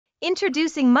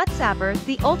Introducing Mutsapper,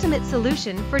 the ultimate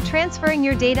solution for transferring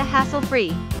your data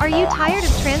hassle-free. Are you tired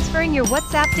of transferring your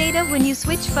WhatsApp data when you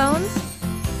switch phones?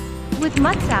 With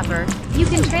Mutsapper, you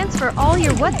can transfer all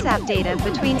your WhatsApp data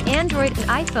between Android and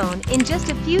iPhone in just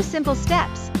a few simple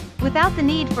steps, without the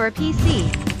need for a PC.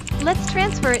 Let's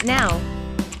transfer it now.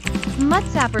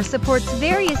 Mutsapper supports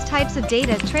various types of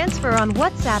data transfer on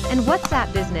WhatsApp and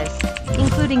WhatsApp Business,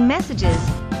 including messages,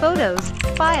 photos,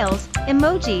 files,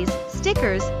 emojis,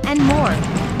 stickers, and more.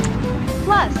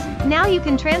 Plus, now you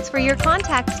can transfer your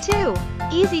contacts too.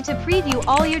 Easy to preview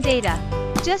all your data.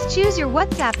 Just choose your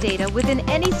WhatsApp data within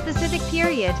any specific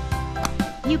period.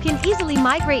 You can easily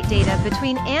migrate data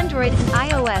between Android and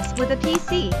iOS with a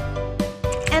PC.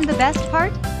 And the best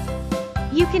part?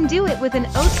 You can do it with an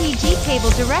OTG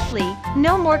cable directly,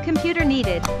 no more computer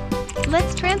needed.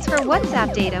 Let's transfer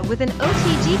WhatsApp data with an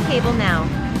OTG cable now.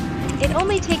 It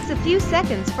only takes a few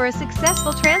seconds for a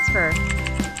successful transfer.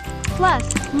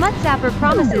 Plus, Mutsapper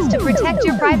promises to protect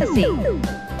your privacy.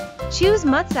 Choose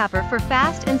Mutsapper for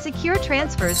fast and secure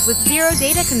transfers with zero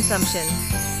data consumption.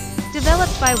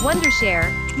 Developed by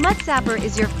Wondershare, Mutsapper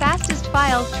is your fastest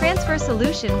file transfer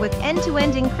solution with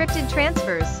end-to-end encrypted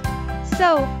transfers.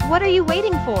 So, what are you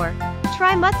waiting for?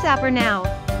 Try Mutsapper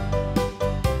now.